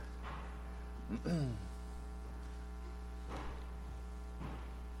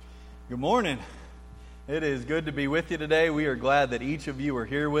Good morning. It is good to be with you today. We are glad that each of you are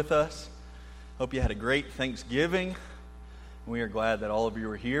here with us. Hope you had a great Thanksgiving. We are glad that all of you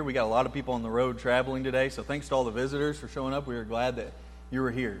are here. We got a lot of people on the road traveling today, so thanks to all the visitors for showing up. We are glad that you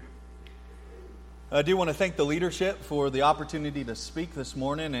were here. I do want to thank the leadership for the opportunity to speak this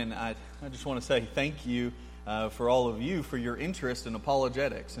morning, and I just want to say thank you for all of you for your interest in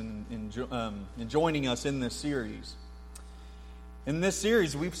apologetics and in joining us in this series. In this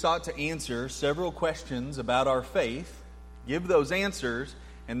series, we've sought to answer several questions about our faith, give those answers,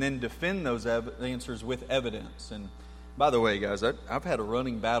 and then defend those answers with evidence. And by the way, guys, I've had a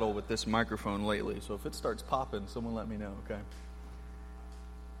running battle with this microphone lately, so if it starts popping, someone let me know, okay?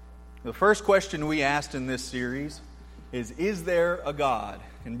 The first question we asked in this series is there a God?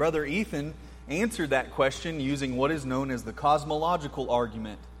 And Brother Ethan answered that question using what is known as the cosmological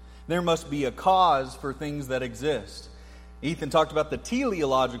argument. There must be a cause for things that exist. Ethan talked about the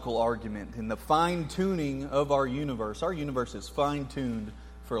teleological argument and the fine-tuning of our universe. Our universe is fine-tuned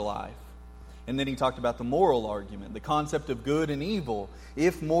for life. And then he talked about the moral argument, the concept of good and evil.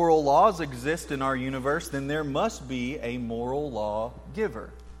 If moral laws exist in our universe, then there must be a moral law giver.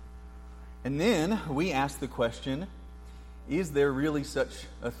 And then we asked the question, is there really such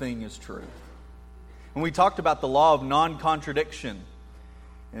a thing as truth? And we talked about the law of non-contradiction.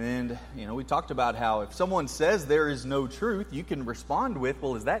 And, we talked about how if someone says there is no truth, you can respond with,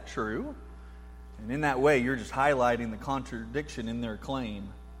 well, is that true? And in that way, you're just highlighting the contradiction in their claim.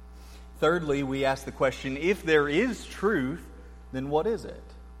 Thirdly, we asked the question, if there is truth, then what is it?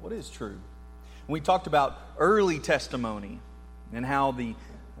 What is true? And we talked about early testimony and how the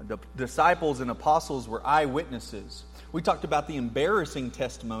disciples and apostles were eyewitnesses. We talked about the embarrassing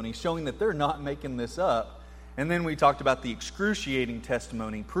testimony, showing that they're not making this up. And then we talked about the excruciating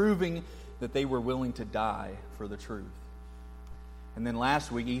testimony, proving that they were willing to die for the truth. And then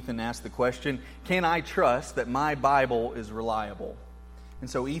last week, Ethan asked the question, can I trust that my Bible is reliable? And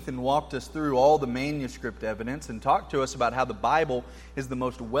so Ethan walked us through all the manuscript evidence and talked to us about how the Bible is the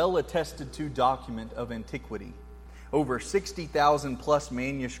most well-attested to document of antiquity. Over 60,000 plus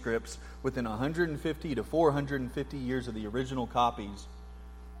manuscripts within 150 to 450 years of the original copies.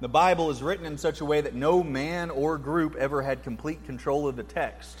 The Bible is written in such a way that no man or group ever had complete control of the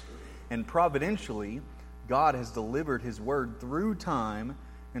text. And providentially, God has delivered His Word through time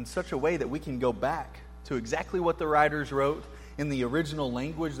in such a way that we can go back to exactly what the writers wrote in the original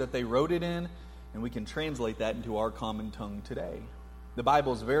language that they wrote it in, and we can translate that into our common tongue today. The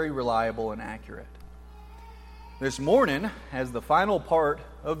Bible is very reliable and accurate. This morning, as the final part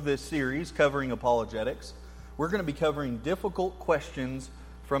of this series covering apologetics, we're going to be covering difficult questions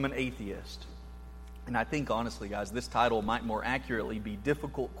from an atheist. And I think, honestly, guys, this title might more accurately be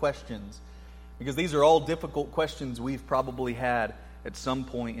Difficult Questions, because these are all difficult questions we've probably had at some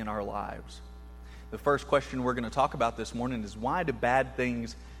point in our lives. The first question we're going to talk about this morning is, why do bad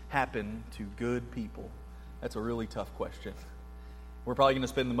things happen to good people? That's a really tough question. We're probably going to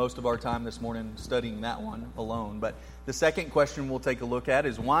spend the most of our time this morning studying that one alone. But the second question we'll take a look at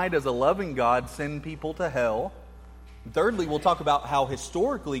is, why does a loving God send people to hell? And thirdly, we'll talk about how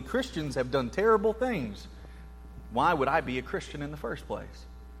historically Christians have done terrible things. Why would I be a Christian in the first place?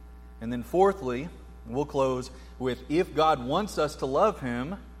 And then fourthly, we'll close with, if God wants us to love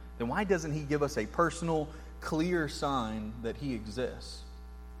Him, then why doesn't He give us a personal, clear sign that He exists?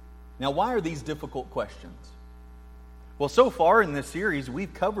 Now, why are these difficult questions? Well, so far in this series,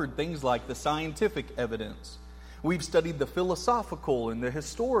 we've covered things like the scientific evidence. We've studied the philosophical and the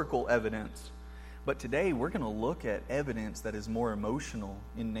historical evidence. But today, we're going to look at evidence that is more emotional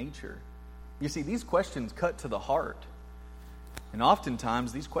in nature. You see, these questions cut to the heart. And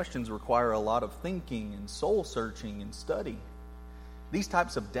oftentimes, these questions require a lot of thinking and soul-searching and study. These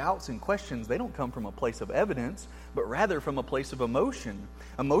types of doubts and questions, they don't come from a place of evidence, but rather from a place of emotion.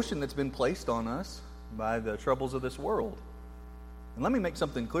 Emotion that's been placed on us by the troubles of this world. And let me make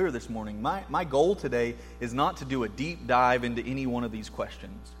something clear this morning. My goal today is not to do a deep dive into any one of these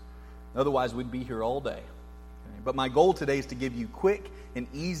questions. Otherwise, we'd be here all day. Okay? But my goal today is to give you quick and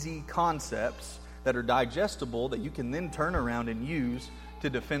easy concepts that are digestible that you can then turn around and use to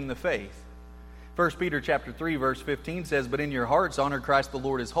defend the faith. 1 Peter chapter 3, verse 15 says, "But in your hearts honor Christ the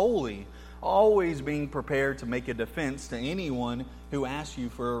Lord as holy, always being prepared to make a defense to anyone who asks you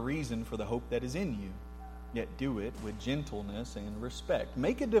for a reason for the hope that is in you. Yet do it with gentleness and respect."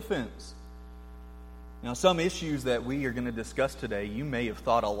 Make a defense. Now, some issues that we are going to discuss today, you may have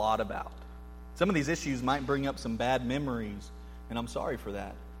thought a lot about. Some of these issues might bring up some bad memories, and I'm sorry for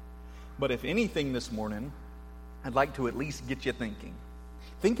that. But if anything this morning, I'd like to at least get you thinking.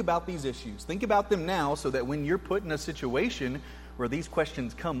 Think about these issues. Think about them now so that when you're put in a situation where these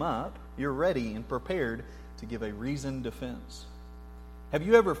questions come up, you're ready and prepared to give a reasoned defense. Have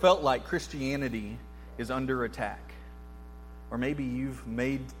you ever felt like Christianity is under attack? Or maybe you've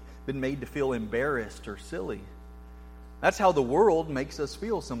been made to feel embarrassed or silly. That's how the world makes us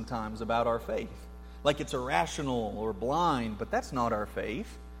feel sometimes about our faith. Like it's irrational or blind, but that's not our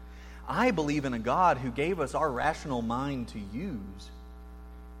faith. I believe in a God who gave us our rational mind to use.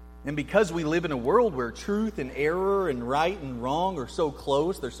 And because we live in a world where truth and error and right and wrong are so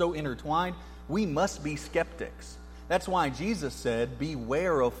close, they're so intertwined, we must be skeptics. That's why Jesus said,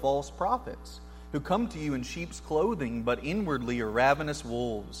 "Beware of false prophets, who come to you in sheep's clothing, but inwardly are ravenous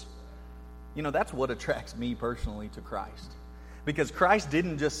wolves." You know, that's what attracts me personally to Christ. Because Christ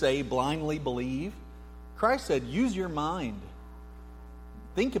didn't just say, blindly believe. Christ said, use your mind.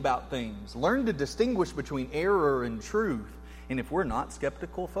 Think about things. Learn to distinguish between error and truth. And if we're not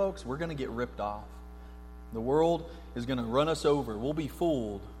skeptical, folks, we're going to get ripped off. The world is going to run us over. We'll be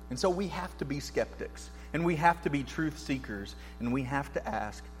fooled. And so we have to be skeptics. And we have to be truth seekers. And we have to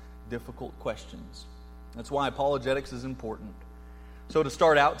ask difficult questions. That's why apologetics is important. So to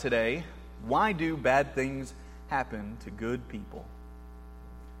start out today, why do bad things happen to good people?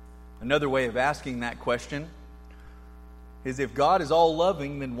 Another way of asking that question is, if God is all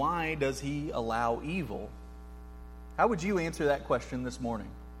loving, then why does He allow evil? How would you answer that question this morning?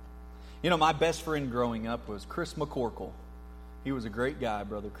 You know, my best friend growing up was Chris McCorkle. He was a great guy,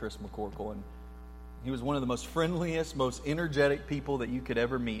 Brother Chris McCorkle, and he was one of the most friendliest, most energetic people that you could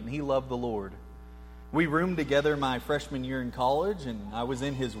ever meet, and he loved the Lord. We roomed together my freshman year in college, and I was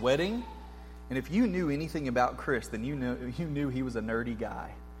in his wedding. And if you knew anything about Chris, then you knew he was a nerdy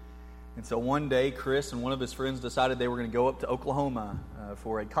guy. And so one day, Chris and one of his friends decided they were going to go up to Oklahoma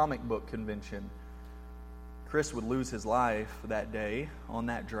for a comic book convention. Chris would lose his life that day on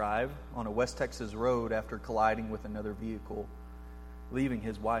that drive on a West Texas road after colliding with another vehicle, leaving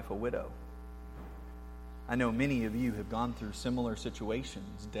his wife a widow. I know many of you have gone through similar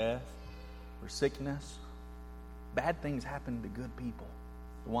situations, death or sickness. Bad things happen to good people.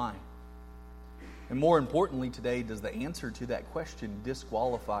 Why? And more importantly today, does the answer to that question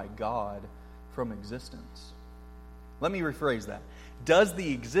disqualify God from existence? Let me rephrase that. Does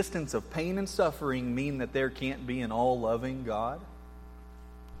the existence of pain and suffering mean that there can't be an all-loving God?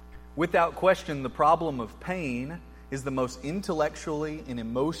 Without question, the problem of pain is the most intellectually and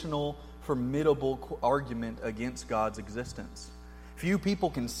emotional, formidable argument against God's existence. Few people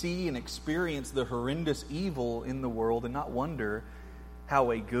can see and experience the horrendous evil in the world and not wonder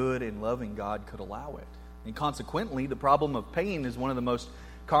how a good and loving God could allow it. And consequently, the problem of pain is one of the most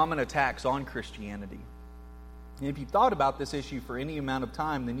common attacks on Christianity. And if you've thought about this issue for any amount of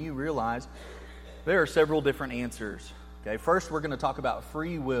time, then you realize there are several different answers. Okay, first we're going to talk about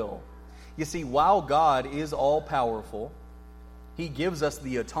free will. You see, while God is all-powerful, He gives us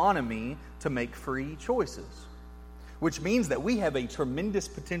the autonomy to make free choices, which means that we have a tremendous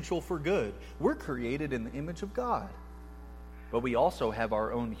potential for good. We're created in the image of God. But we also have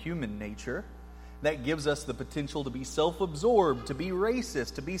our own human nature that gives us the potential to be self-absorbed, to be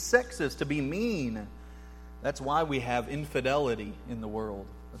racist, to be sexist, to be mean. That's why we have infidelity in the world.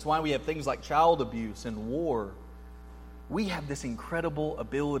 That's why we have things like child abuse and war. We have this incredible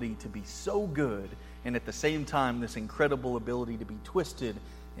ability to be so good, and at the same time, this incredible ability to be twisted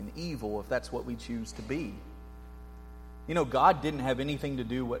and evil if that's what we choose to be. You know, God didn't have anything to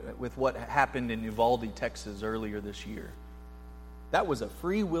do with what happened in Uvalde, Texas earlier this year. That was a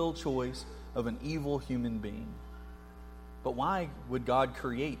free will choice of an evil human being. But why would God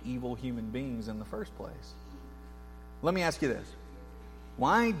create evil human beings in the first place? Let me ask you this.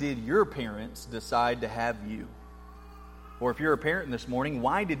 Why did your parents decide to have you? Or if you're a parent this morning,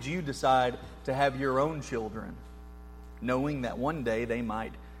 why did you decide to have your own children, knowing that one day they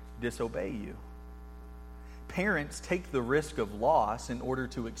might disobey you? Parents take the risk of loss in order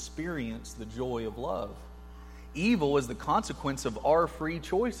to experience the joy of love. Evil is the consequence of our free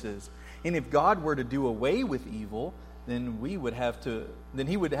choices. And if God were to do away with evil, then He would have to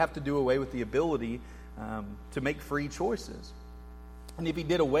do away with the ability to make free choices. And if He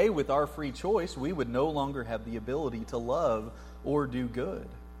did away with our free choice, we would no longer have the ability to love or do good.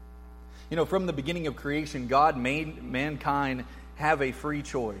 You know, from the beginning of creation, God made mankind have a free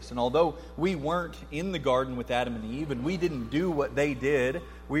choice. And although we weren't in the garden with Adam and Eve, and we didn't do what they did,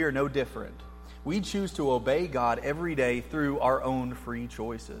 we are no different. We choose to obey God every day through our own free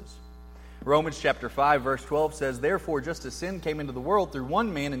choices. Romans chapter 5 verse 12 says, "Therefore, just as sin came into the world through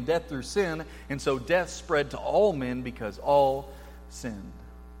one man, and death through sin, and so death spread to all men because all sinned."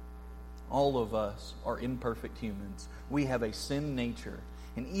 All of us are imperfect humans. We have a sin nature.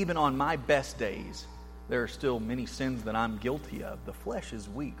 And even on my best days, there are still many sins that I'm guilty of. The flesh is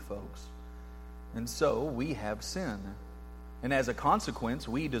weak, folks. And so we have sin. And as a consequence,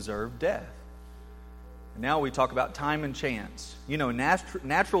 we deserve death. And now we talk about time and chance. You know,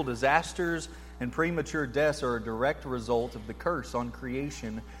 natural disasters and premature deaths are a direct result of the curse on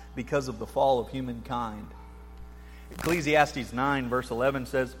creation because of the fall of humankind. Ecclesiastes 9 verse 11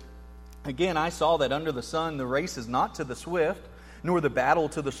 says, "Again I saw that under the sun the race is not to the swift, nor the battle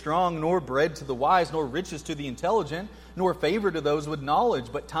to the strong, nor bread to the wise, nor riches to the intelligent, nor favor to those with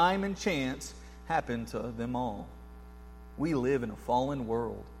knowledge, but time and chance happen to them all." We live in a fallen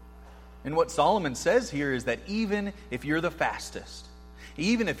world. And what Solomon says here is that even if you're the fastest,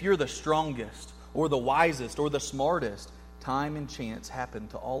 even if you're the strongest, or the wisest, or the smartest, time and chance happen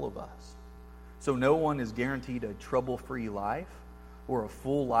to all of us. So no one is guaranteed a trouble-free life or a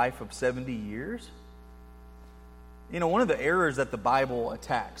full life of 70 years. You know, one of the errors that the Bible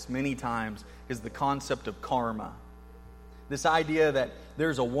attacks many times is the concept of karma. This idea that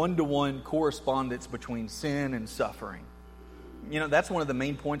there's a one-to-one correspondence between sin and suffering. You know, that's one of the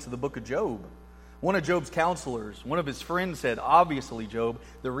main points of the book of Job. One of Job's counselors, one of his friends said, "Obviously, Job,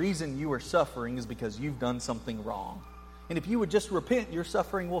 the reason you are suffering is because you've done something wrong. And if you would just repent, your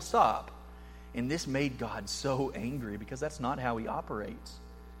suffering will stop." And this made God so angry because that's not how he operates.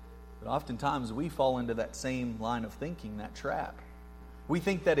 But oftentimes we fall into that same line of thinking, that trap. We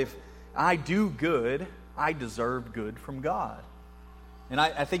think that if I do good, I deserve good from God. And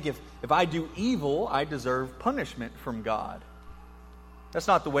I think if I do evil, I deserve punishment from God. That's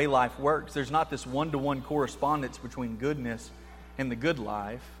not the way life works. There's not this one-to-one correspondence between goodness and the good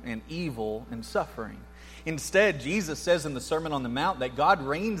life and evil and suffering. Instead, Jesus says in the Sermon on the Mount that God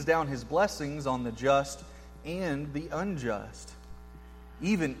rains down his blessings on the just and the unjust.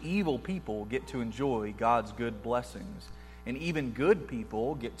 Even evil people get to enjoy God's good blessings. And even good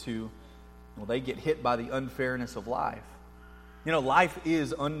people get hit by the unfairness of life. You know, life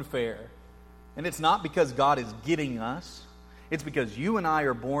is unfair. And it's not because God is getting us. It's because you and I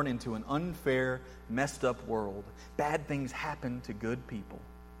are born into an unfair, messed up world. Bad things happen to good people.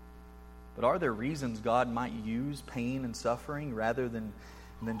 But are there reasons God might use pain and suffering rather than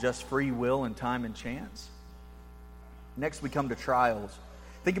just free will and time and chance? Next we come to trials.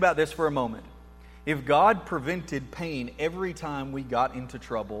 Think about this for a moment. If God prevented pain every time we got into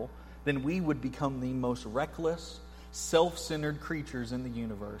trouble, then we would become the most reckless, self-centered creatures in the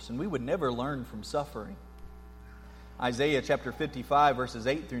universe, and we would never learn from suffering. Isaiah chapter 55 verses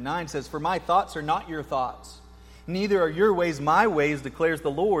 8 through 9 says, "For my thoughts are not your thoughts, neither are your ways my ways, declares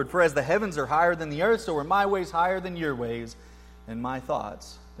the Lord. For as the heavens are higher than the earth, so are my ways higher than your ways, and my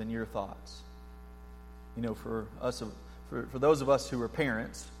thoughts than your thoughts." You know, for those of us who are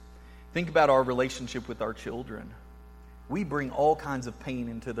parents, think about our relationship with our children. We bring all kinds of pain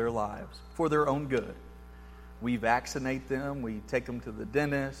into their lives for their own good. We vaccinate them, we take them to the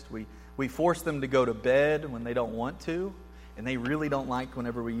dentist, we force them to go to bed when they don't want to, and they really don't like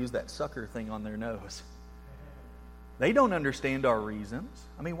whenever we use that sucker thing on their nose. They don't understand our reasons.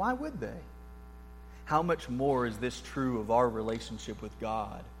 I mean, why would they? How much more is this true of our relationship with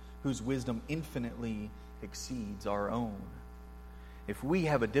God, whose wisdom infinitely exceeds our own? If we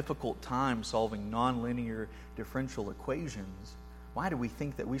have a difficult time solving nonlinear differential equations, why do we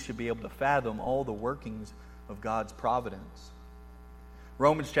think that we should be able to fathom all the workings of God's providence?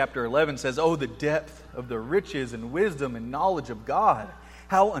 Romans chapter 11 says, "Oh, the depth of the riches and wisdom and knowledge of God!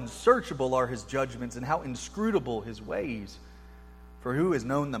 How unsearchable are his judgments and how inscrutable his ways! For who has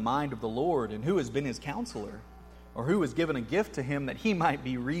known the mind of the Lord, and who has been his counselor? Or who has given a gift to him that he might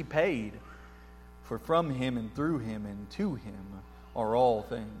be repaid? For from him and through him and to him are all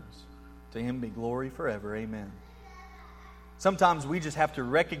things. To him be glory forever. Amen." Sometimes we just have to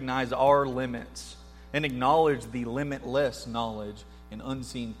recognize our limits and acknowledge the limitless knowledge and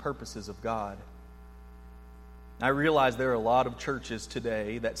unseen purposes of God. I realize there are a lot of churches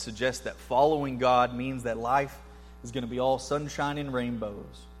today that suggest that following God means that life is going to be all sunshine and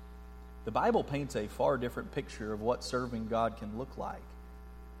rainbows. The Bible paints a far different picture of what serving God can look like.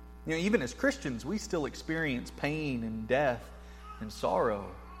 You know, even as Christians, we still experience pain and death and sorrow.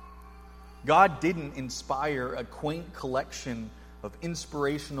 God didn't inspire a quaint collection of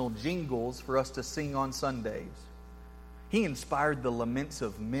inspirational jingles for us to sing on Sundays. He inspired the laments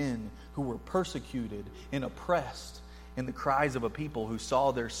of men who were persecuted and oppressed and the cries of a people who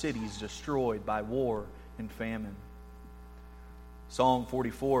saw their cities destroyed by war and famine. Psalm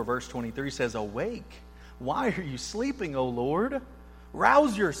 44 verse 23 says, "Awake, why are you sleeping, O Lord?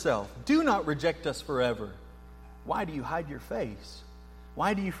 Rouse yourself, do not reject us forever. Why do you hide your face?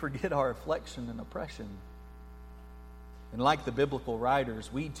 Why do you forget our affliction and oppression?" And like the biblical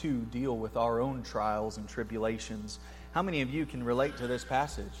writers, we too deal with our own trials and tribulations. How many of you can relate to this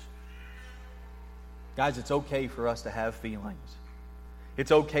passage? Guys, it's okay for us to have feelings.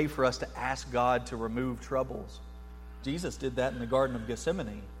 It's okay for us to ask God to remove troubles. Jesus did that in the Garden of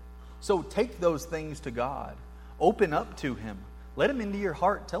Gethsemane. So take those things to God. Open up to Him. Let Him into your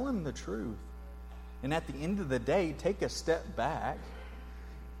heart. Tell Him the truth. And at the end of the day, take a step back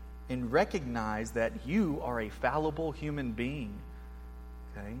and recognize that you are a fallible human being.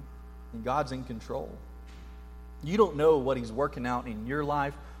 Okay? And God's in control. You don't know what He's working out in your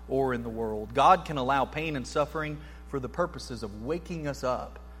life or in the world. God can allow pain and suffering for the purposes of waking us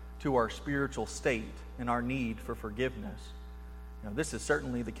up to our spiritual state and our need for forgiveness. Now, this is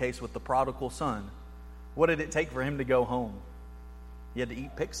certainly the case with the prodigal son. What did it take for him to go home? He had to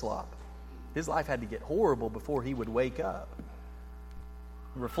eat pig slop. His life had to get horrible before he would wake up.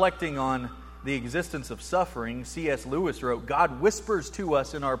 Reflecting on the existence of suffering, C.S. Lewis wrote, God whispers to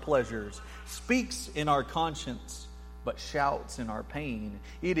us in our pleasures, speaks in our conscience, but shouts in our pain.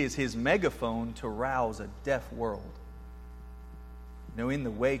 It is His megaphone to rouse a deaf world. Now, in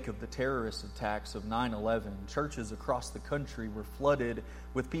the wake of the terrorist attacks of 9/11, churches across the country were flooded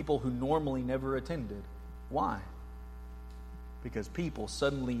with people who normally never attended. Why? Because people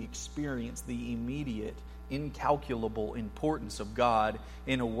suddenly experienced the immediate, incalculable importance of God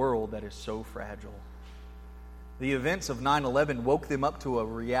in a world that is so fragile. The events of 9/11 woke them up to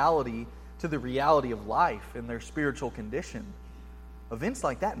the reality of life and their spiritual condition. Events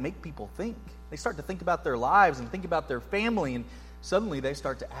like that make people think. They start to think about their lives and think about their family, and suddenly they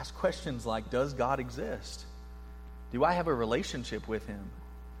start to ask questions like, does God exist? Do I have a relationship with Him?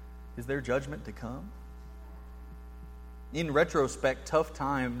 Is there judgment to come? In retrospect, tough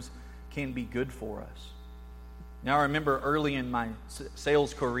times can be good for us. Now, I remember early in my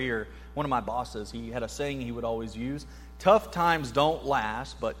sales career, one of my bosses, he had a saying he would always use, tough times don't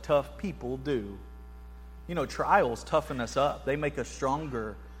last, but tough people do. You know, trials toughen us up. They make us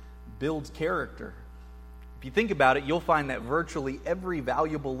stronger, builds character. If you think about it, you'll find that virtually every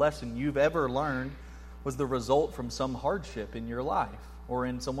valuable lesson you've ever learned was the result from some hardship in your life or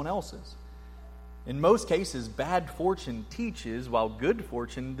in someone else's. In most cases, bad fortune teaches while good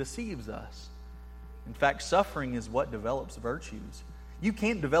fortune deceives us. In fact, suffering is what develops virtues. You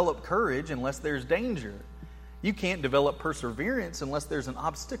can't develop courage unless there's danger. You can't develop perseverance unless there's an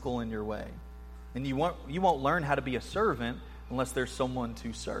obstacle in your way. And you won't learn how to be a servant unless there's someone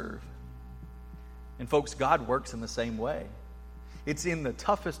to serve. And folks, God works in the same way. It's in the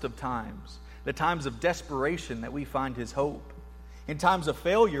toughest of times, the times of desperation, that we find His hope. In times of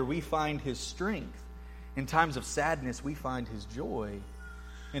failure, we find His strength. In times of sadness, we find His joy.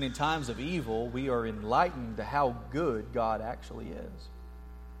 And in times of evil, we are enlightened to how good God actually is.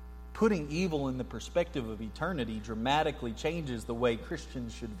 Putting evil in the perspective of eternity dramatically changes the way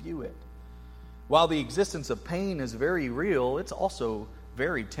Christians should view it. While the existence of pain is very real, it's also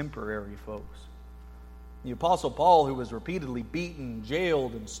very temporary, folks. The Apostle Paul, who was repeatedly beaten,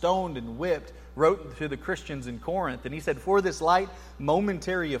 jailed, and stoned and whipped, wrote to the Christians in Corinth, and he said, "For this light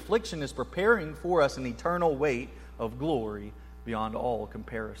momentary affliction is preparing for us an eternal weight of glory beyond all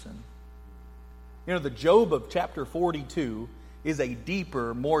comparison." You know, the Job of chapter 42 is a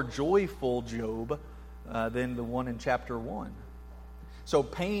deeper, more joyful Job than the one in chapter 1. So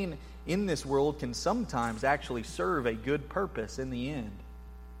pain in this world can sometimes actually serve a good purpose in the end.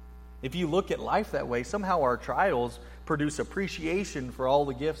 If you look at life that way, somehow our trials produce appreciation for all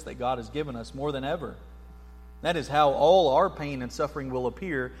the gifts that God has given us more than ever. That is how all our pain and suffering will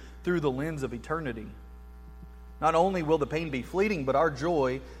appear through the lens of eternity. Not only will the pain be fleeting, but our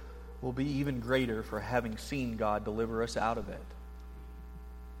joy will be even greater for having seen God deliver us out of it.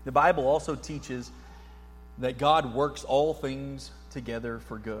 The Bible also teaches that God works all things together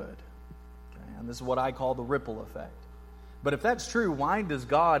for good. Okay? And this is what I call the ripple effect. But if that's true, why does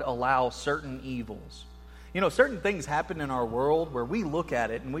God allow certain evils? You know, certain things happen in our world where we look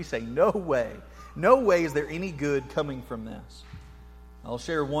at it and we say, no way is there any good coming from this. I'll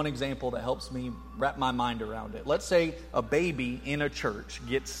share one example that helps me wrap my mind around it. Let's say a baby in a church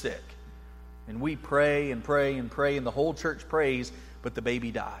gets sick. And we pray and pray and pray, and the whole church prays, but the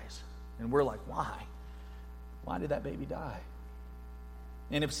baby dies. And we're like, why? Why did that baby die?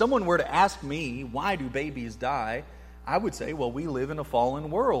 And if someone were to ask me, why do babies die? I would say, well, we live in a fallen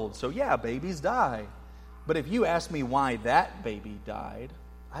world, so yeah, babies die. But if you ask me why that baby died,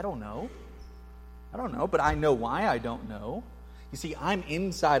 I don't know, but I know why I don't know. You see, I'm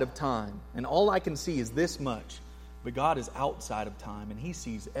inside of time, and all I can see is this much, but God is outside of time, and He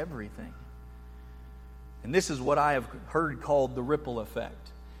sees everything. And this is what I have heard called the ripple effect.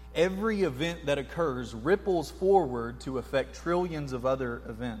 Every event that occurs ripples forward to affect trillions of other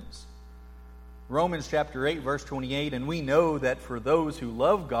events. Romans chapter 8, verse 28, and we know that for those who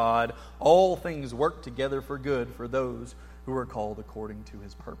love God, all things work together for good for those who are called according to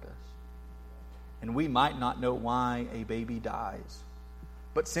His purpose. And we might not know why a baby dies.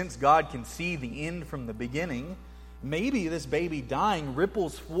 But since God can see the end from the beginning, maybe this baby dying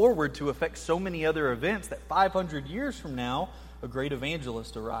ripples forward to affect so many other events that 500 years from now, a great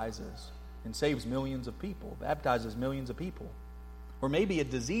evangelist arises and saves millions of people, baptizes millions of people. Or maybe a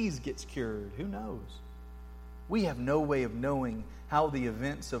disease gets cured. Who knows? We have no way of knowing how the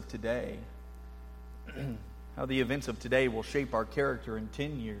events of today will shape our character in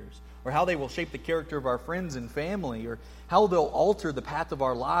 10 years, or how they will shape the character of our friends and family, or how they'll alter the path of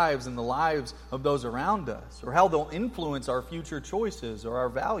our lives and the lives of those around us, or how they'll influence our future choices or our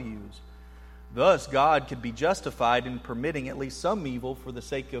values. Thus, God could be justified in permitting at least some evil for the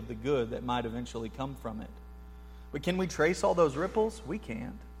sake of the good that might eventually come from it. But can we trace all those ripples? We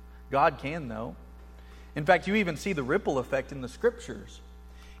can't. God can, though. In fact, you even see the ripple effect in the Scriptures.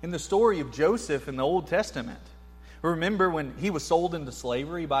 In the story of Joseph in the Old Testament, remember when he was sold into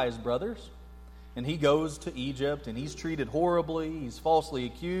slavery by his brothers? And he goes to Egypt and he's treated horribly, he's falsely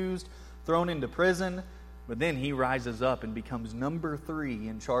accused, thrown into prison, but then he rises up and becomes number 3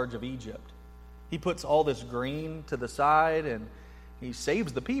 in charge of Egypt. He puts all this grain to the side and he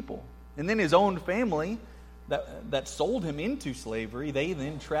saves the people. And then his own family that sold him into slavery, they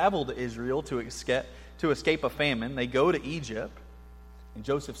then travel to Israel to escape a famine. They go to Egypt, and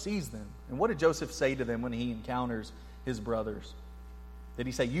Joseph sees them. And what did Joseph say to them when he encounters his brothers? Did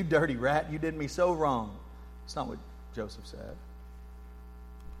he say, "You dirty rat, you did me so wrong"? That's not what Joseph said.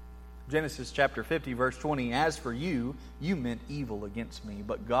 Genesis chapter 50, verse 20, "As for you, you meant evil against me,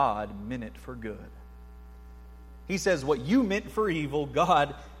 but God meant it for good." He says, what you meant for evil,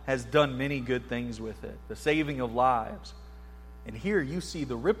 God has done many good things with it. The saving of lives. And here you see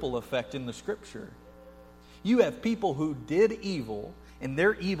the ripple effect in the Scripture. You have people who did evil, and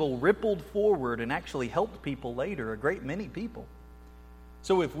their evil rippled forward and actually helped people later, a great many people.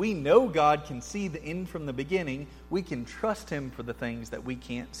 So if we know God can see the end from the beginning, we can trust Him for the things that we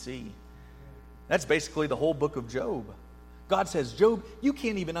can't see. That's basically the whole book of Job. God says, Job, you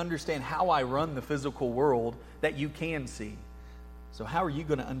can't even understand how I run the physical world that you can see. So how are you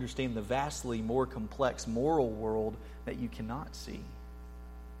going to understand the vastly more complex moral world that you cannot see?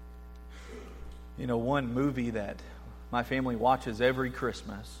 You know, one movie that my family watches every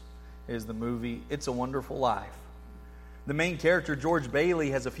Christmas is the movie It's a Wonderful Life. The main character, George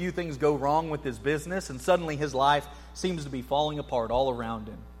Bailey, has a few things go wrong with his business, and suddenly his life seems to be falling apart all around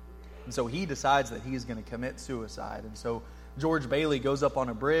him. And so he decides that he's going to commit suicide. And so George Bailey goes up on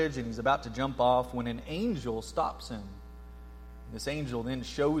a bridge, and he's about to jump off when an angel stops him. This angel then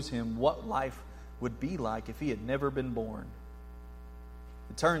shows him what life would be like if he had never been born.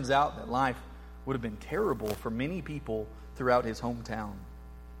 It turns out that life would have been terrible for many people throughout his hometown.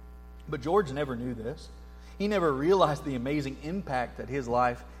 But George never knew this. He never realized the amazing impact that his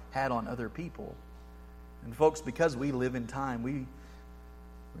life had on other people. And folks, because we live in time, we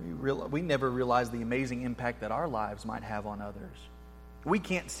never realize the amazing impact that our lives might have on others. We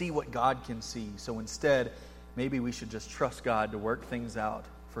can't see what God can see, so instead, maybe we should just trust God to work things out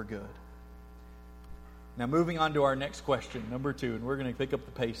for good. Now, moving on to our next question, number 2, and we're going to pick up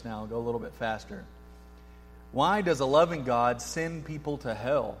the pace now and go a little bit faster. Why does a loving God send people to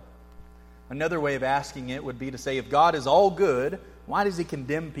hell? Another way of asking it would be to say, if God is all good, why does He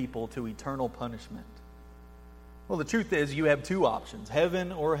condemn people to eternal punishment? Well, the truth is you have 2 options,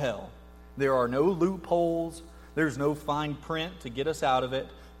 heaven or hell. There are no loopholes. There's no fine print to get us out of it.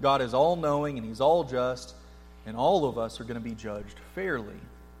 God is all-knowing and He's all just, and all of us are going to be judged fairly.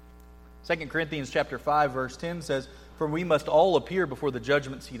 2 Corinthians chapter 5, verse 10 says, "For we must all appear before the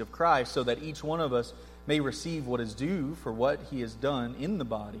judgment seat of Christ, so that each one of us may receive what is due for what he has done in the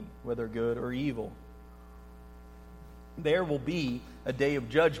body, whether good or evil." There will be a day of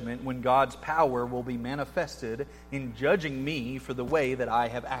judgment when God's power will be manifested in judging me for the way that I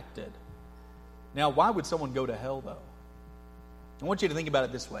have acted. Now, why would someone go to hell, though? I want you to think about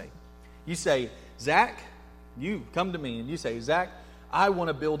it this way. You say, Zach, you come to me and you say, Zach, I want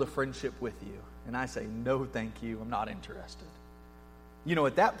to build a friendship with you. And I say, no, thank you, I'm not interested. You know,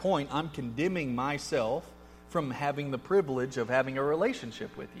 at that point, I'm condemning myself from having the privilege of having a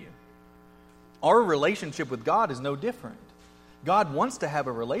relationship with you. Our relationship with God is no different. God wants to have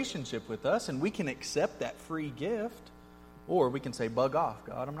a relationship with us, and we can accept that free gift, or we can say, bug off,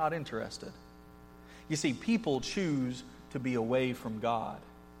 God, I'm not interested. You see, people choose to be away from God.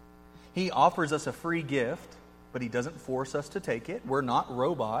 He offers us a free gift, but He doesn't force us to take it. We're not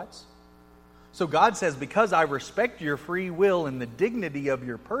robots. So God says, because I respect your free will and the dignity of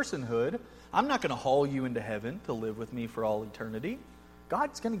your personhood, I'm not going to haul you into heaven to live with me for all eternity.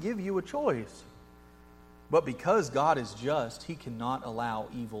 God's going to give you a choice. But because God is just, He cannot allow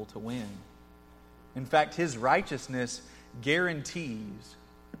evil to win. In fact, His righteousness guarantees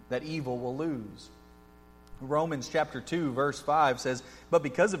that evil will lose. Romans chapter 2, verse 5 says, "But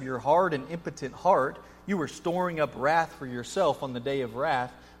because of your hard and impotent heart, you are storing up wrath for yourself on the day of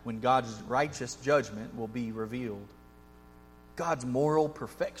wrath, when God's righteous judgment will be revealed." God's moral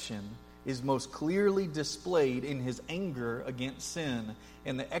perfection is most clearly displayed in His anger against sin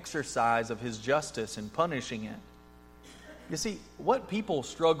and the exercise of His justice in punishing it. You see, what people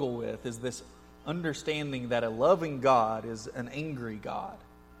struggle with is this understanding that a loving God is an angry God.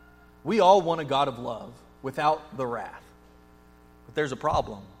 We all want a God of love without the wrath. But there's a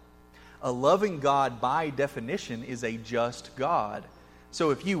problem. A loving God, by definition, is a just God. So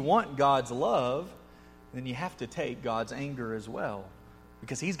if you want God's love, then you have to take God's anger as well.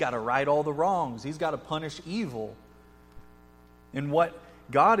 Because He's got to right all the wrongs. He's got to punish evil. And what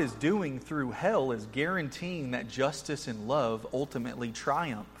God is doing through hell is guaranteeing that justice and love ultimately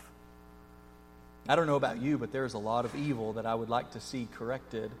triumph. I don't know about you, but there's a lot of evil that I would like to see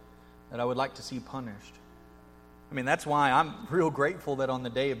corrected, that I would like to see punished. I mean, that's why I'm real grateful that on the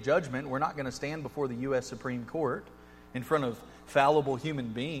day of judgment, we're not going to stand before the U.S. Supreme Court in front of fallible human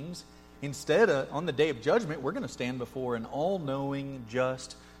beings. Instead, on the day of judgment, we're going to stand before an all-knowing,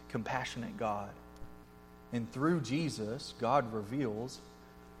 just, compassionate God. And through Jesus, God reveals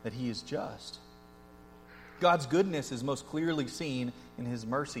that He is just. God's goodness is most clearly seen in His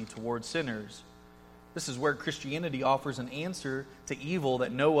mercy towards sinners. This is where Christianity offers an answer to evil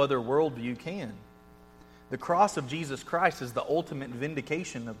that no other worldview can. The cross of Jesus Christ is the ultimate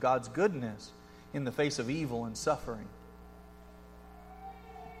vindication of God's goodness in the face of evil and suffering.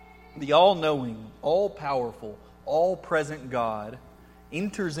 The all-knowing, all-powerful, all-present God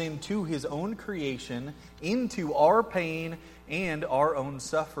enters into His own creation, into our pain and our own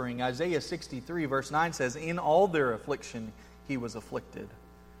suffering. Isaiah 63 verse 9 says, "In all their affliction He was afflicted."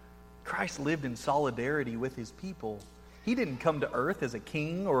 Christ lived in solidarity with His people. He didn't come to earth as a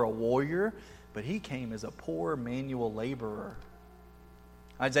king or a warrior, but He came as a poor manual laborer.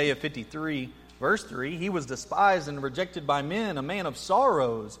 Isaiah 53 verse 3, "He was despised and rejected by men, a man of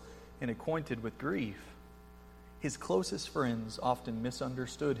sorrows and acquainted with grief." His closest friends often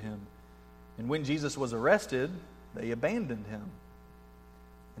misunderstood Him. And when Jesus was arrested, they abandoned Him.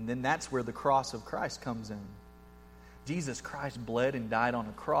 And then that's where the cross of Christ comes in. Jesus Christ bled and died on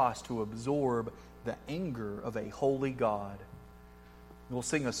a cross to absorb the anger of a holy God. We'll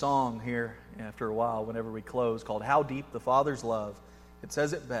sing a song here after a while whenever we close called "How Deep the Father's Love." It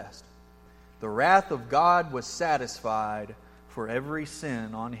says it best. "The wrath of God was satisfied, for every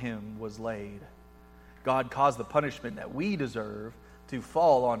sin on Him was laid." God caused the punishment that we deserve to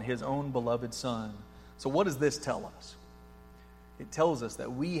fall on His own beloved Son. So what does this tell us? It tells us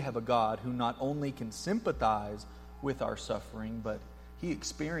that we have a God who not only can sympathize with our suffering, but He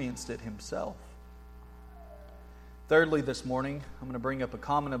experienced it Himself. Thirdly, this morning, I'm going to bring up a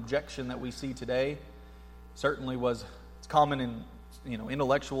common objection that we see today. Certainly it's common in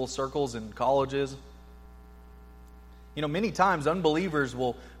intellectual circles and colleges. Many times unbelievers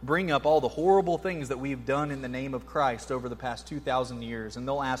will bring up all the horrible things that we've done in the name of Christ over the past 2,000 years. And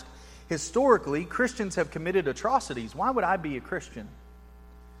they'll ask, historically, Christians have committed atrocities. Why would I be a Christian?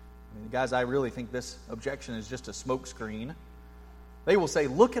 Guys, I really think this objection is just a smokescreen. They will say,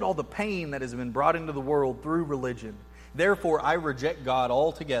 look at all the pain that has been brought into the world through religion. Therefore, I reject God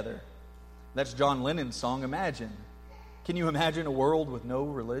altogether. That's John Lennon's song, Imagine. Can you imagine a world with no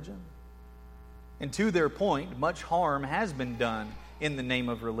religion? And to their point, much harm has been done in the name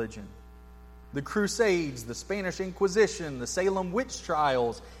of religion. The Crusades, the Spanish Inquisition, the Salem witch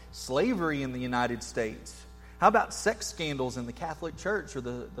trials, slavery in the United States. How about sex scandals in the Catholic Church or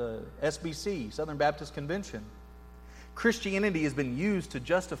the SBC, Southern Baptist Convention? Christianity has been used to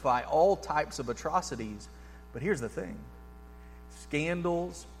justify all types of atrocities. But here's the thing.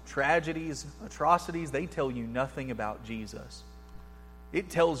 Scandals, tragedies, atrocities, they tell you nothing about Jesus. It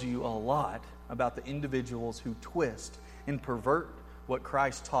tells you a lot about the individuals who twist and pervert what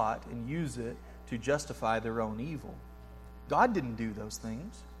Christ taught and use it to justify their own evil. God didn't do those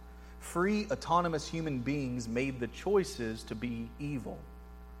things. Free, autonomous human beings made the choices to be evil.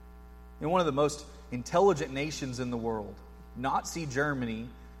 In one of the most intelligent nations in the world, Nazi Germany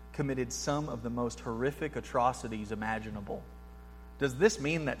committed some of the most horrific atrocities imaginable. Does this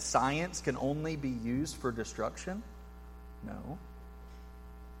mean that science can only be used for destruction? No.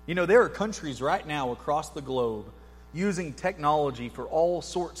 You know, there are countries right now across the globe using technology for all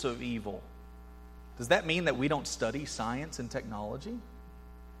sorts of evil. Does that mean that we don't study science and technology?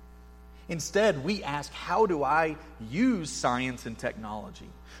 Instead, we ask, how do I use science and technology?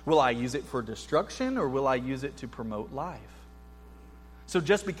 Will I use it for destruction, or will I use it to promote life? So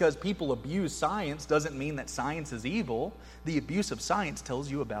just because people abuse science doesn't mean that science is evil. The abuse of science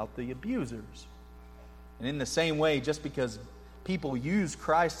tells you about the abusers. And in the same way, just because people use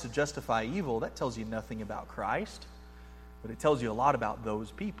Christ to justify evil, that tells you nothing about Christ, but it tells you a lot about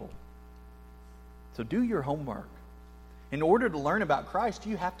those people. So do your homework. In order to learn about Christ,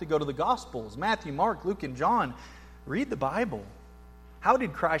 you have to go to the Gospels. Matthew, Mark, Luke, and John. Read the Bible. How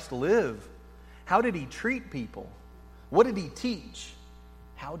did Christ live? How did he treat people? What did he teach?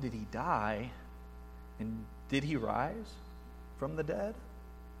 How did he die? And did he rise from the dead?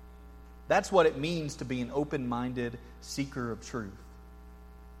 That's what it means to be an open-minded seeker of truth.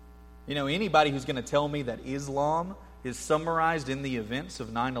 You know, anybody who's going to tell me that Islam is summarized in the events of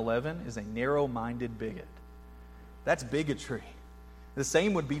 9/11 is a narrow-minded bigot. That's bigotry. The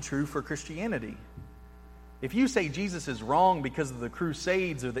same would be true for Christianity. If you say Jesus is wrong because of the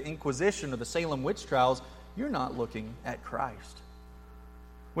Crusades or the Inquisition or the Salem witch trials, you're not looking at Christ.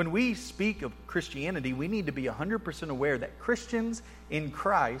 When we speak of Christianity, we need to be 100% aware that Christians in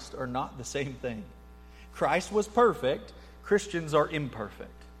Christ are not the same thing. Christ was perfect, Christians are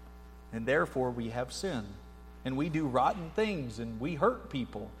imperfect. And therefore we have sin. And we do rotten things and we hurt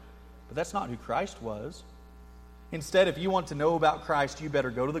people. But that's not who Christ was. Instead, if you want to know about Christ, you better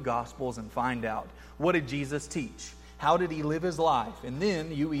go to the Gospels and find out. What did Jesus teach? How did he live his life? And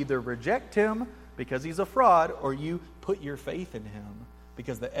then you either reject him because he's a fraud, or you put your faith in him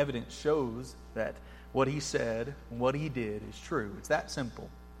because the evidence shows that what he said and what he did is true. It's that simple.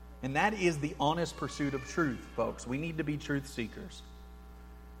 And that is the honest pursuit of truth, folks. We need to be truth seekers.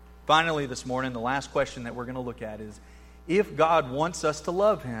 Finally, this morning, the last question that we're going to look at is, if God wants us to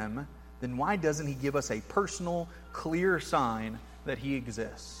love him, then why doesn't he give us a personal, clear sign that he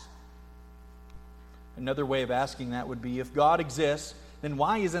exists? Another way of asking that would be, if God exists, then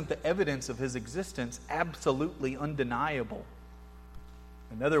why isn't the evidence of his existence absolutely undeniable?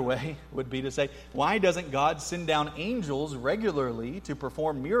 Another way would be to say, why doesn't God send down angels regularly to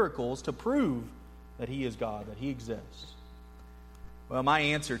perform miracles to prove that he is God, that he exists? Well, my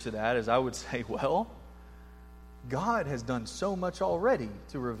answer to that is I would say, well, God has done so much already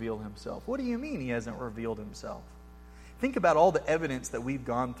to reveal himself. What do you mean he hasn't revealed himself? Think about all the evidence that we've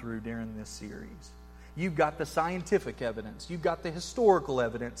gone through during this series. You've got the scientific evidence. You've got the historical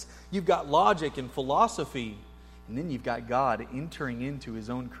evidence. You've got logic and philosophy. And then you've got God entering into his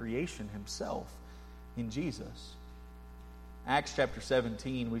own creation himself in Jesus. Acts chapter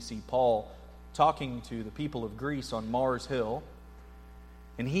 17, we see Paul talking to the people of Greece on Mars Hill.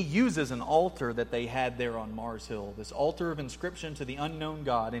 And he uses an altar that they had there on Mars Hill, this altar of inscription to the unknown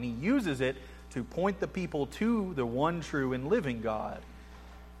God, and he uses it to point the people to the one true and living God.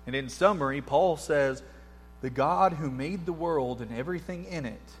 And in summary, Paul says, the God who made the world and everything in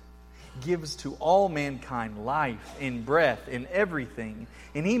it gives to all mankind life and breath and everything.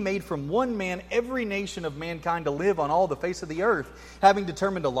 And he made from one man every nation of mankind to live on all the face of the earth, having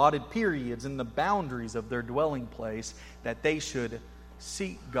determined allotted periods and the boundaries of their dwelling place, that they should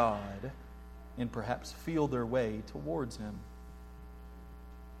seek God and perhaps feel their way towards him.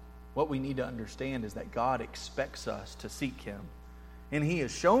 What we need to understand is that God expects us to seek him. And he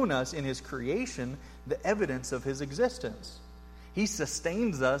has shown us in his creation the evidence of his existence. He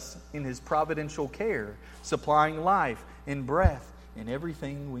sustains us in his providential care, supplying life and breath and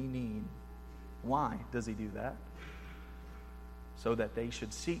everything we need. Why does he do that? So that they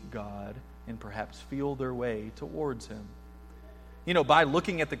should seek God and perhaps feel their way towards him. You know, by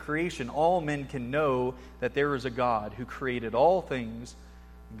looking at the creation, all men can know that there is a God who created all things.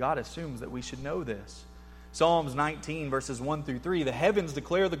 God assumes that we should know this. Psalms 19, verses 1 through 3, the heavens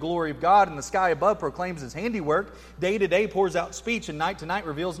declare the glory of God, and the sky above proclaims his handiwork. Day to day pours out speech, and night to night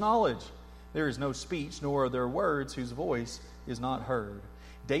reveals knowledge. There is no speech, nor are there words whose voice is not heard.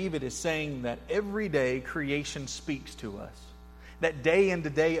 David is saying that every day creation speaks to us. That day unto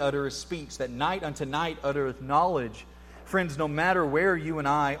day uttereth speech, that night unto night uttereth knowledge. Friends, no matter where you and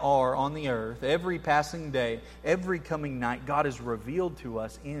I are on the earth, every passing day, every coming night, God is revealed to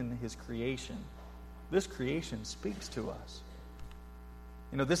us in his creation. This creation speaks to us.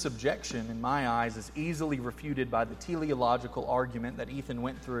 You know, this objection, in my eyes, is easily refuted by the teleological argument that Ethan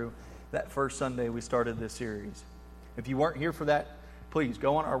went through that first Sunday we started this series. If you weren't here for that, please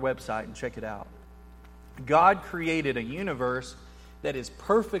go on our website and check it out. God created a universe that is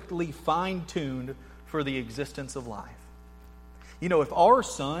perfectly fine-tuned for the existence of life. If our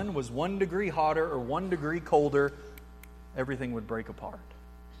sun was 1 degree hotter or 1 degree colder, everything would break apart.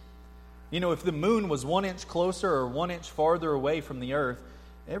 If the moon was 1 inch closer or 1 inch farther away from the earth,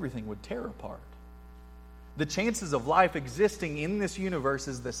 everything would tear apart. The chances of life existing in this universe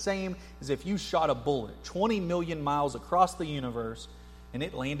is the same as if you shot a bullet 20 million miles across the universe and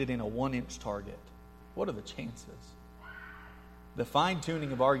it landed in a 1-inch target. What are the chances? The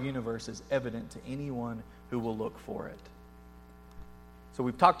fine-tuning of our universe is evident to anyone who will look for it. So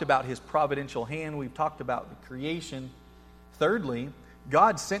we've talked about His providential hand. We've talked about the creation. Thirdly,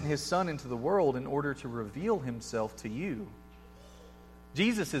 God sent His Son into the world in order to reveal Himself to you.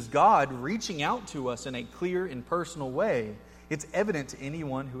 Jesus is God reaching out to us in a clear and personal way. It's evident to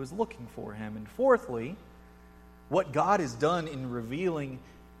anyone who is looking for Him. And fourthly, what God has done in revealing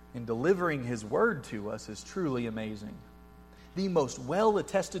and delivering His Word to us is truly amazing. The most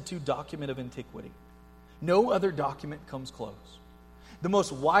well-attested to document of antiquity. No other document comes close. The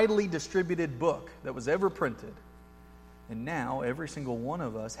most widely distributed book that was ever printed. And now every single one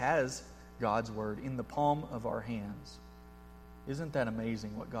of us has God's Word in the palm of our hands. Isn't that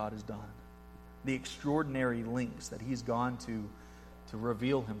amazing what God has done? The extraordinary lengths that He's gone to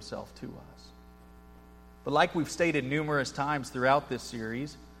reveal Himself to us. But like we've stated numerous times throughout this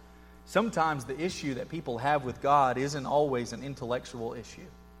series, sometimes the issue that people have with God isn't always an intellectual issue.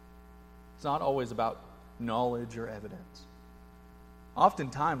 It's not always about knowledge or evidence.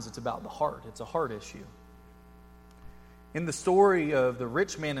 Oftentimes it's about the heart. It's a heart issue. In the story of the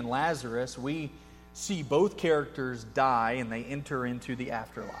rich man and Lazarus, we see both characters die and they enter into the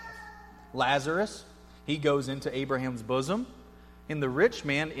afterlife. Lazarus, he goes into Abraham's bosom, and the rich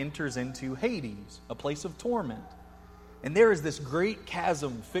man enters into Hades, a place of torment. And there is this great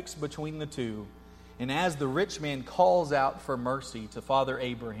chasm fixed between the two. And as the rich man calls out for mercy to Father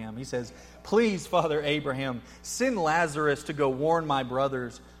Abraham, he says, "Please, Father Abraham, send Lazarus to go warn my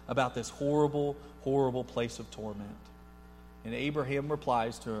brothers about this horrible, horrible place of torment." And Abraham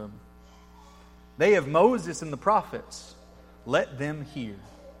replies to him, "They have Moses and the prophets. Let them hear."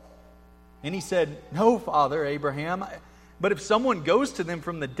 And he said, "No, Father Abraham, but if someone goes to them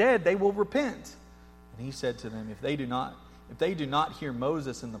from the dead, they will repent." And he said to them, if they do not hear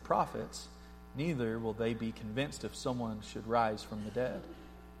Moses and the prophets, neither will they be convinced if someone should rise from the dead.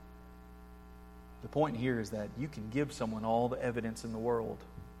 The point here is that you can give someone all the evidence in the world,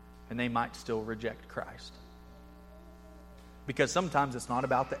 and they might still reject Christ. Because sometimes it's not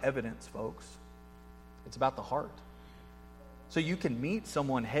about the evidence, folks. It's about the heart. So you can meet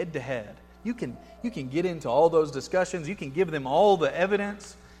someone head to head. You can get into all those discussions. You can give them all the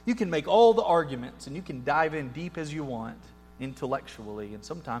evidence. You can make all the arguments, and you can dive in deep as you want intellectually, and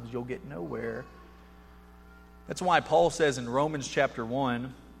sometimes you'll get nowhere. That's why Paul says in Romans chapter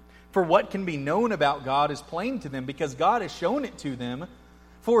 1, "For what can be known about God is plain to them, because God has shown it to them.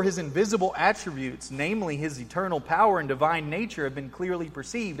 For His invisible attributes, namely His eternal power and divine nature, have been clearly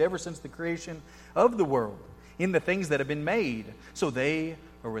perceived ever since the creation of the world, in the things that have been made, so they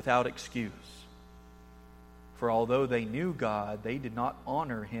are without excuse. For although they knew God, they did not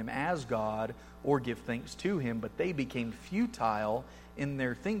honor Him as God or give thanks to Him, but they became futile in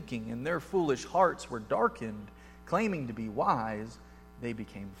their thinking, and their foolish hearts were darkened. Claiming to be wise, they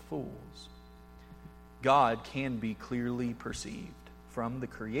became fools." God can be clearly perceived from the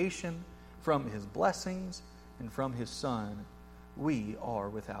creation, from His blessings, and from His Son. We are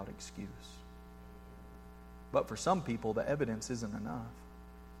without excuse. But for some people, the evidence isn't enough.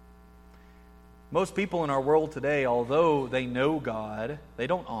 Most people in our world today, although they know God, they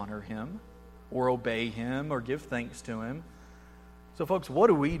don't honor Him or obey Him or give thanks to Him. So folks, what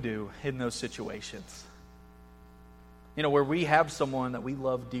do we do in those situations? Where we have someone that we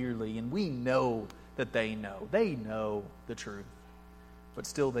love dearly and we know that they know the truth, but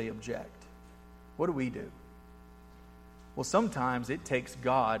still they object. What do we do? Well, sometimes it takes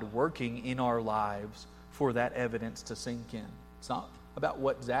God working in our lives for that evidence to sink in. It's not about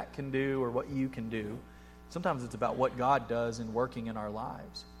what Zach can do or what you can do. Sometimes it's about what God does in working in our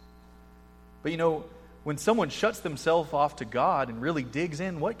lives. But when someone shuts themselves off to God and really digs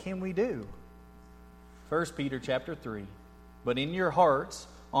in, what can we do? 1 Peter chapter 3. "But in your hearts,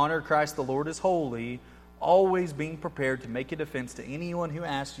 honor Christ the Lord as holy, always being prepared to make a defense to anyone who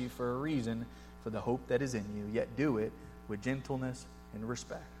asks you for a reason for the hope that is in you, yet do it with gentleness and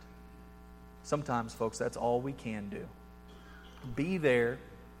respect." Sometimes, folks, that's all we can do. Be there,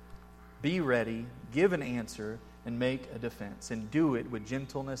 be ready, give an answer, and make a defense, and do it with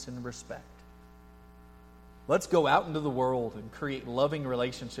gentleness and respect. Let's go out into the world and create loving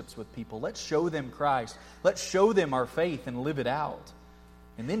relationships with people. Let's show them Christ. Let's show them our faith and live it out.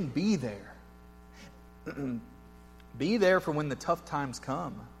 And then be there. Be there for when the tough times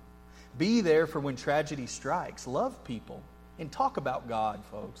come. Be there for when tragedy strikes. Love people. And talk about God,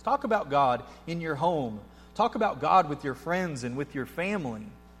 folks. Talk about God in your home. Talk about God with your friends and with your family.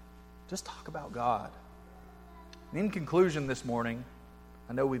 Just talk about God. In conclusion this morning,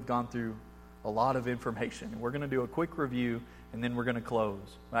 I know we've gone through a lot of information. We're going to do a quick review and then we're going to close.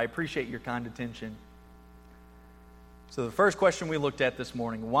 I appreciate your kind attention. So the first question we looked at this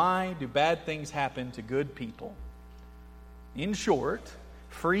morning, why do bad things happen to good people? In short,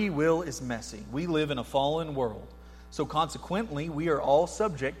 free will is messy. We live in a fallen world. So consequently, we are all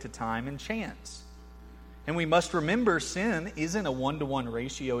subject to time and chance. And we must remember sin isn't a 1-to-1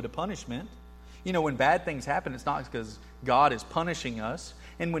 ratio to punishment. You know, when bad things happen, it's not because God is punishing us.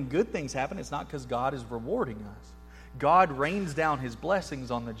 And when good things happen, it's not because God is rewarding us. God rains down His blessings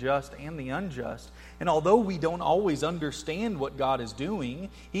on the just and the unjust. And although we don't always understand what God is doing,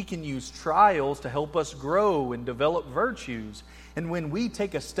 He can use trials to help us grow and develop virtues. And when we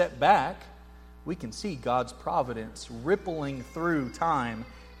take a step back, we can see God's providence rippling through time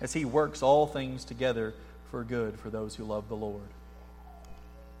as He works all things together for good for those who love the Lord.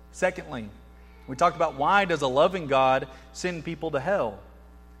 Secondly, we talked about why does a loving God send people to hell?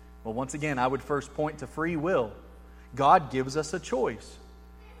 Well, once again, I would first point to free will. God gives us a choice.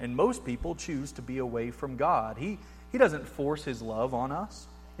 And most people choose to be away from God. He doesn't force His love on us.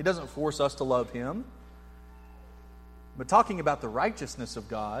 He doesn't force us to love Him. But talking about the righteousness of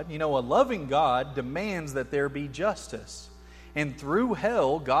God, you know, a loving God demands that there be justice. And through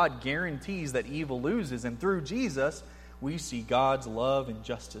hell, God guarantees that evil loses. And through Jesus, we see God's love and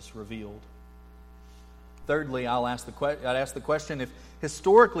justice revealed. Thirdly, I'd ask the question, if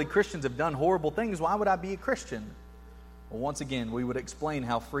historically Christians have done horrible things, why would I be a Christian? Well, once again, we would explain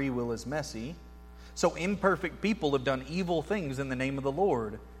how free will is messy. So imperfect people have done evil things in the name of the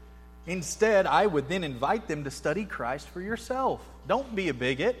Lord. Instead, I would then invite them to study Christ for yourself. Don't be a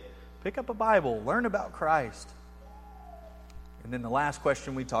bigot. Pick up a Bible. Learn about Christ. And then the last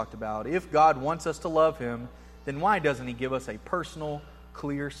question we talked about, if God wants us to love Him, then why doesn't He give us a personal,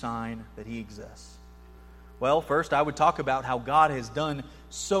 clear sign that He exists? Well, first I would talk about how God has done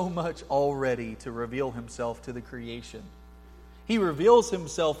so much already to reveal Himself to the creation. He reveals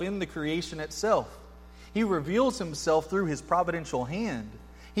Himself in the creation itself. He reveals Himself through His providential hand.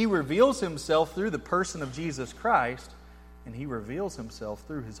 He reveals Himself through the person of Jesus Christ, and He reveals Himself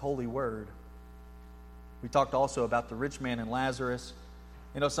through His holy word. We talked also about the rich man and Lazarus.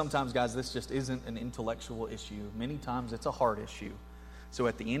 You know, sometimes, guys, this just isn't an intellectual issue. Many times it's a heart issue. So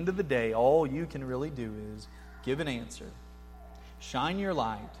at the end of the day, all you can really do is give an answer. Shine your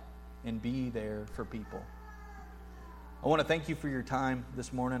light and be there for people. I want to thank you for your time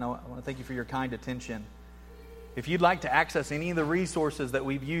this morning. I want to thank you for your kind attention. If you'd like to access any of the resources that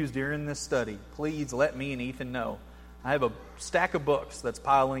we've used during this study, please let me and Ethan know. I have a stack of books that's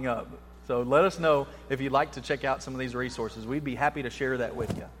piling up. So let us know if you'd like to check out some of these resources. We'd be happy to share that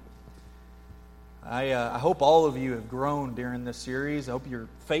with you. I hope all of you have grown during this series. I hope your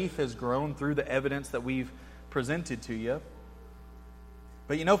faith has grown through the evidence that we've presented to you.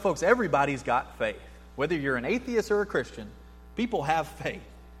 But you know, folks, everybody's got faith. Whether you're an atheist or a Christian, people have faith.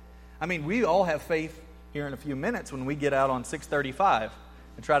 I mean, we all have faith here in a few minutes when we get out on 635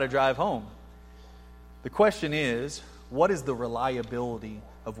 and try to drive home. The question is, what is the reliability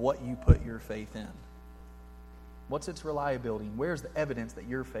of what you put your faith in? What's its reliability? Where's the evidence that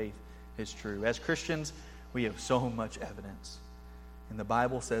your faith is true? As Christians, we have so much evidence. And the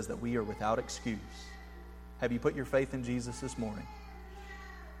Bible says that we are without excuse. Have you put your faith in Jesus this morning?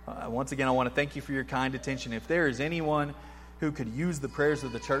 Once again, I want to thank you for your kind attention. If there is anyone who could use the prayers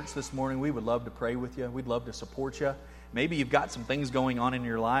of the church this morning, we would love to pray with you. We'd love to support you. Maybe you've got some things going on in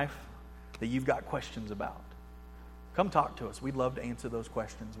your life that you've got questions about. Come talk to us. We'd love to answer those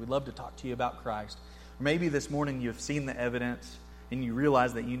questions. We'd love to talk to you about Christ. Or maybe this morning you've seen the evidence and you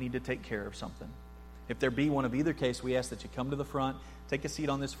realize that you need to take care of something. If there be one of either case, we ask that you come to the front, take a seat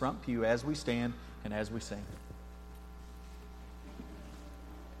on this front pew as we stand and as we sing.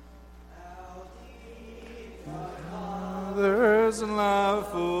 There's life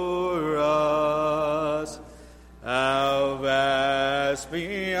for us.